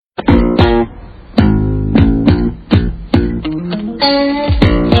Good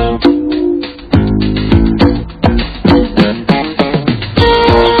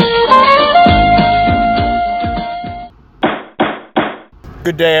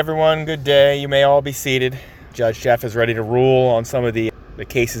day, everyone. Good day. You may all be seated. Judge Jeff is ready to rule on some of the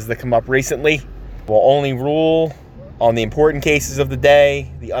cases that come up recently. We'll only rule on the important cases of the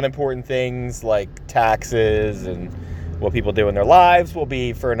day. The unimportant things like taxes and what people do in their lives will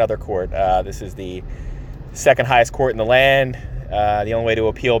be for another court. This is the second highest court in the land. The only way to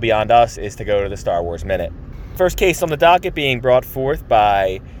appeal beyond us is to go to the Star Wars Minute. First case on the docket being brought forth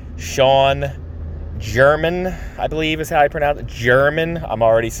by Sean German, I believe is how I pronounce it. German. I'm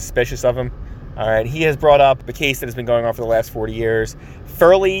already suspicious of him. All right. He has brought up a case that has been going on for the last 40 years.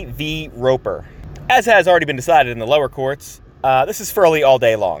 Furley v. Roper. As has already been decided in the lower courts, this is Furley all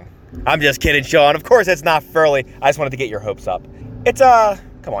day long. I'm just kidding, Sean. Of course it's not Furley. I just wanted to get your hopes up. It's,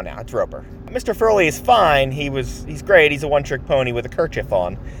 come on now. It's Roper. Mr. Furley is fine. He's great. He's a one-trick pony with a kerchief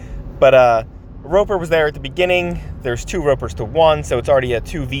on. But, Roper was there at the beginning. There's 2 Ropers to 1, so it's already a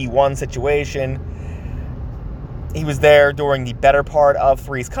 2v1 situation. He was there during the better part of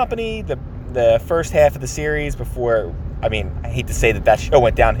Three's Company, the first half of the series before, I hate to say that show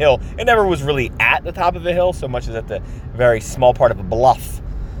went downhill. It never was really at the top of a hill so much as at the very small part of a bluff.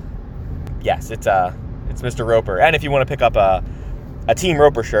 Yes, it's Mr. Roper. And if you want to pick up a Team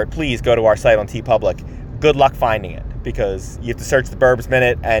Roper shirt, please go to our site on TeePublic. Good luck finding it, because you have to search the Burbs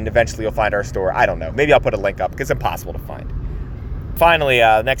Minute and eventually you'll find our store. I don't know. Maybe I'll put a link up because it's impossible to find. Finally,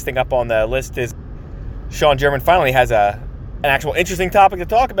 next thing up on the list is Sean German finally has an actual interesting topic to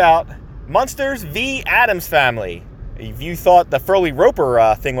talk about. Munsters v. Addams Family. If you thought the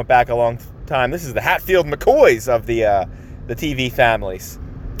Furley-Roper thing went back a long time, this is the Hatfield-McCoys of the TV families.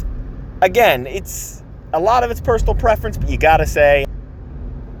 Again, it's a lot of it's personal preference, but you gotta say,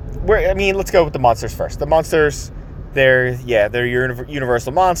 let's go with the Munsters first. The Munsters, they're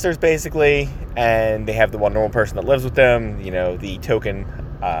universal monsters basically, and they have the one normal person that lives with them. The token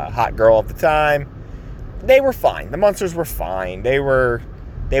hot girl of the time. They were fine. The Munsters were fine. They were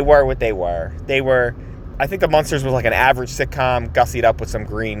what they were. I think the Munsters was like an average sitcom gussied up with some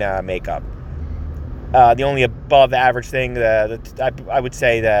green makeup. The only above average thing, I would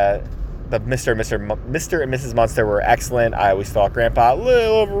say the Mr. and Mrs. Munster were excellent. I always thought Grandpa a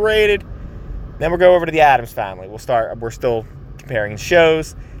little overrated. Then we'll go over to the Addams Family. We're still comparing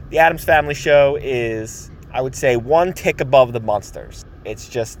shows. The Addams Family show is, I would say, one tick above the Munsters. It's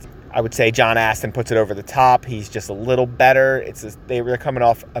just, I would say John Astin puts it over the top. He's just a little better. They're coming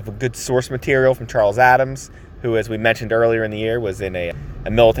off of a good source material from Charles Addams, who, as we mentioned earlier in the year, was in a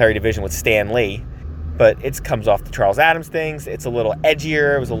military division with Stan Lee. But it comes off the Charles Addams things. It's a little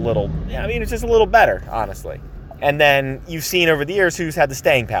edgier. It's just a little better, honestly. And then you've seen over the years who's had the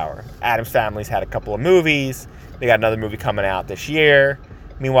staying power. Addams Family's had a couple of movies. They got another movie coming out this year.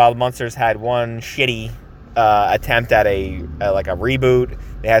 Meanwhile, the Munsters had one shitty attempt at a reboot.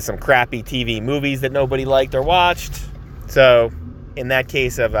 They had some crappy TV movies that nobody liked or watched. So, in that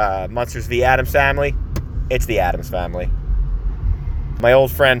case of Munsters v. Addams Family, it's the Addams Family. My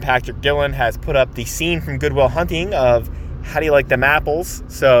old friend Patrick Dillon has put up the scene from Good Will Hunting of how do you like them apples?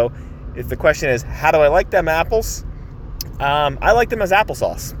 So, if the question is, how do I like them apples? I like them as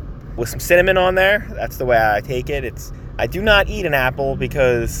applesauce with some cinnamon on there. That's the way I take it. I do not eat an apple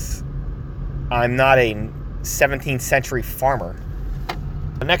because I'm not a 17th century farmer.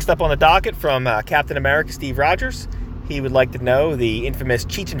 Next up on the docket from Captain America Steve Rogers. He would like to know the infamous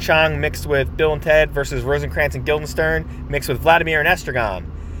Cheech and Chong mixed with Bill and Ted versus Rosencrantz and Guildenstern mixed with Vladimir and Estragon.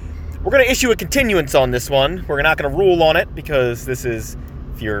 We're going to issue a continuance on this one. We're not going to rule on it because this is,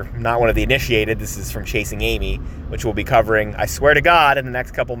 if you're not one of the initiated, this is from Chasing Amy, which we'll be covering, I swear to God, in the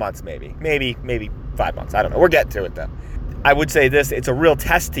next couple months maybe. Maybe 5 months. I don't know. We're getting to it though. I would say this, it's a real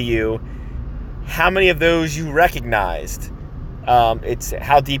test to you how many of those you recognized. It's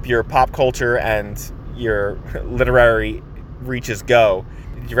how deep your pop culture and your literary reaches go.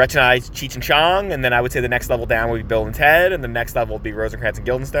 You recognize Cheech and Chong, and then I would say the next level down would be Bill and Ted, and the next level would be Rosencrantz and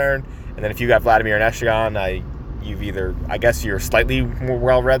Guildenstern. And then if you got Vladimir and Estragon, I guess you're slightly more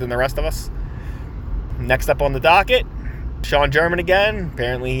well-read than the rest of us. Next up on the docket, Sean German again.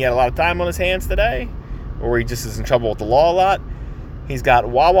 Apparently he had a lot of time on his hands today, or he just is in trouble with the law a lot. He's got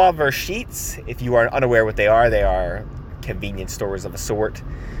Wawa versus Sheetz. If you are unaware what they are convenience stores of a sort.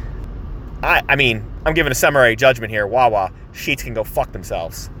 I'm giving a summary judgment here. Wawa, Sheetz can go fuck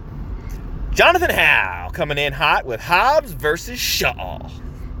themselves. Jonathan Howe coming in hot with Hobbs versus Shaw.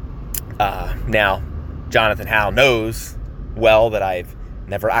 Now, Jonathan Howe knows well that I've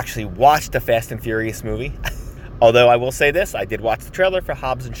never actually watched a Fast and Furious movie. Although I will say this, I did watch the trailer for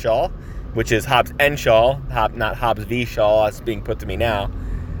Hobbs and Shaw, which is Hobbs and Shaw, not Hobbs v. Shaw, as being put to me now.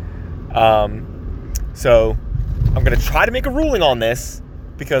 So I'm going to try to make a ruling on this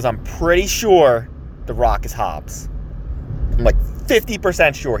because I'm pretty sure The Rock is Hobbs. I'm like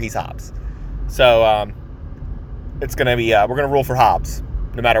 50% sure he's Hobbs. So it's going to be, we're going to rule for Hobbs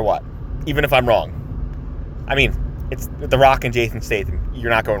no matter what, even if I'm wrong. I mean, it's The Rock and Jason Statham. You're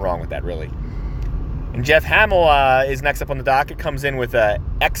not going wrong with that, really. And Jeff Hamill is next up on the docket, comes in with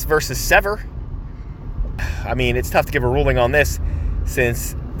X versus Sever. I mean, it's tough to give a ruling on this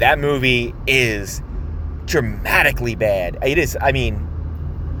since that movie is dramatically bad. It is, I mean,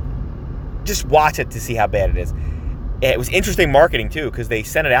 just watch it to see how bad it is. It was interesting marketing, too, because they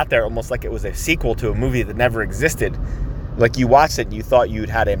sent it out there almost like it was a sequel to a movie that never existed. Like, you watched it and you thought you'd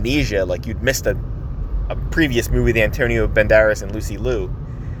had amnesia, like you'd missed a previous movie, the Antonio Banderas and Lucy Liu.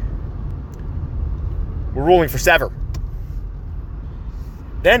 We're ruling for Sever.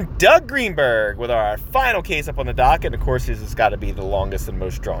 Then Doug Greenberg with our final case up on the docket. Of course, this has got to be the longest and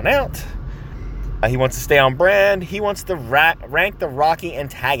most drawn out. He wants to stay on brand. He wants to rank the Rocky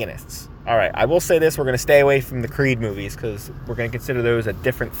antagonists. All right, I will say this. We're going to stay away from the Creed movies because we're going to consider those a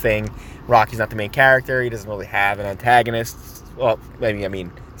different thing. Rocky's not the main character. He doesn't really have an antagonist. Well, maybe, I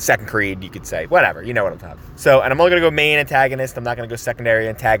mean, second Creed, you could say. Whatever, you know what I'm talking about. So, and I'm only going to go main antagonist. I'm not going to go secondary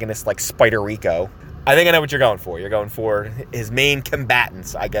antagonist like Spider Rico. I think I know what you're going for. You're going for his main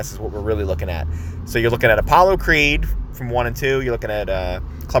combatants, I guess is what we're really looking at. So you're looking at Apollo Creed from 1 and 2. You're looking at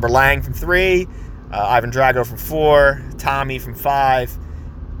Clubber Lang from 3. Ivan Drago from 4. Tommy from 5.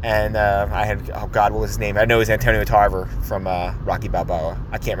 And I had, oh God, what was his name? I know it was Antonio Tarver from Rocky Balboa.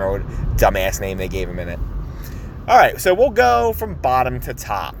 I can't remember what dumbass name they gave him in it. All right, so we'll go from bottom to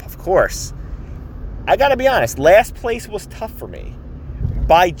top, of course. I got to be honest, last place was tough for me.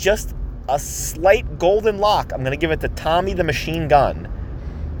 By just a slight golden lock, I'm going to give it to Tommy the Machine Gun.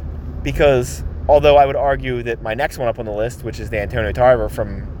 Because although I would argue that my next one up on the list, which is the Antonio Tarver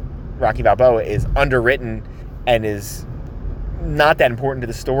from Rocky Balboa, is underwritten and is not that important to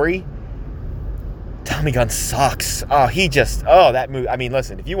the story, Tommy Gunn sucks. That movie. I mean,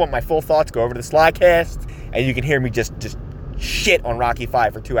 listen, if you want my full thoughts, go over to the Slycast and you can hear me just shit on Rocky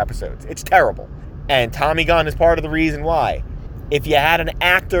 5 for 2 episodes. It's terrible. And Tommy Gunn is part of the reason why. If you had an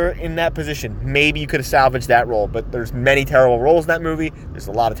actor in that position, maybe you could have salvaged that role, but there's many terrible roles in that movie. There's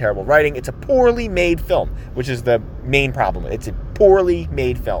a lot of terrible writing. It's a poorly made film, which is the main problem. It's a poorly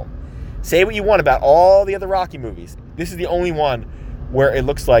made film. Say what you want about all the other Rocky movies. This is the only one where it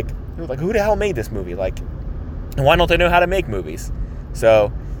looks like who the hell made this movie? Like, why don't they know how to make movies?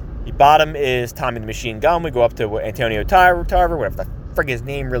 So, the bottom is Tommy the Machine Gun. We go up to Antonio Tarver, whatever the frig his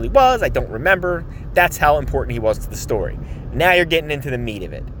name really was. I don't remember. That's how important he was to the story. Now you're getting into the meat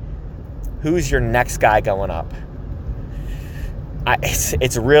of it. Who's your next guy going up?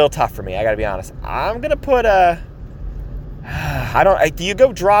 It's real tough for me. I got to be honest. I'm gonna put do you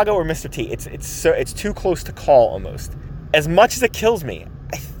go Drago or Mr. T? It's too close to call almost. As much as it kills me,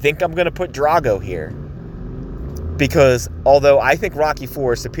 I think I'm gonna put Drago here. Because although I think Rocky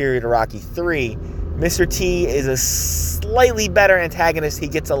 4 is superior to Rocky 3, Mr. T is a slightly better antagonist. He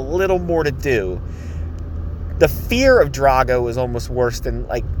gets a little more to do. The fear of Drago is almost worse than,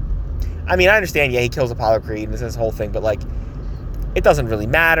 like, I mean, I understand, he kills Apollo Creed and this whole thing, but, like, it doesn't really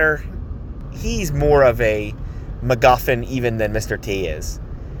matter. He's more of a MacGuffin even than Mr. T is.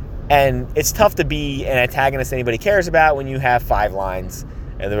 And it's tough to be an antagonist anybody cares about when you have 5 lines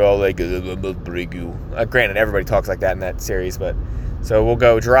and they're all like, granted, everybody talks like that in that series, but so we'll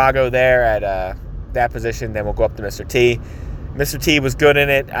go Drago there at that position, then we'll go up to Mr. T. Mr. T was good in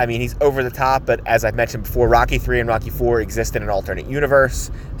it. I mean, he's over the top, but as I've mentioned before, Rocky 3 and Rocky 4 exist in an alternate universe,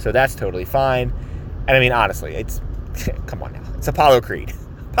 so that's totally fine. And I mean, honestly, it's come on now. It's Apollo Creed.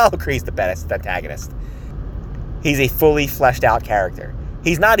 Apollo Creed's the best antagonist. He's a fully fleshed out character.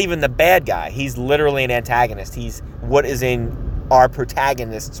 He's not even the bad guy. He's literally an antagonist. He's what is in our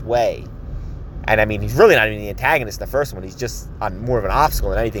protagonist's way. And I mean, he's really not even the antagonist in the first one. He's just on more of an obstacle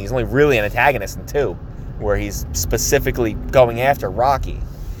than anything. He's only really an antagonist in 2, where he's specifically going after Rocky.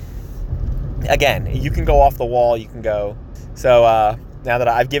 Again, you can go off the wall. You can go. So now that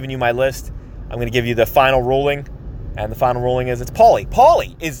I've given you my list, I'm going to give you the final ruling. And the final ruling is it's Paulie.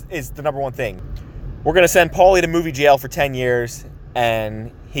 Paulie is the number one thing. We're going to send Paulie to movie jail for 10 years,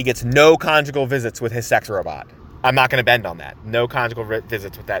 and he gets no conjugal visits with his sex robot. I'm not going to bend on that. No conjugal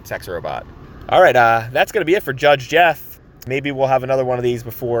visits with that sex robot. All right, that's going to be it for Judge Jeff. Maybe we'll have another one of these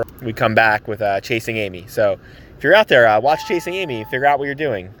before we come back with Chasing Amy. So if you're out there, watch Chasing Amy. Figure out what you're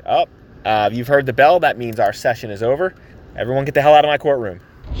doing. You've heard the bell. That means our session is over. Everyone get the hell out of my courtroom.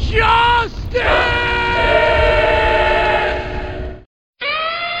 Justice!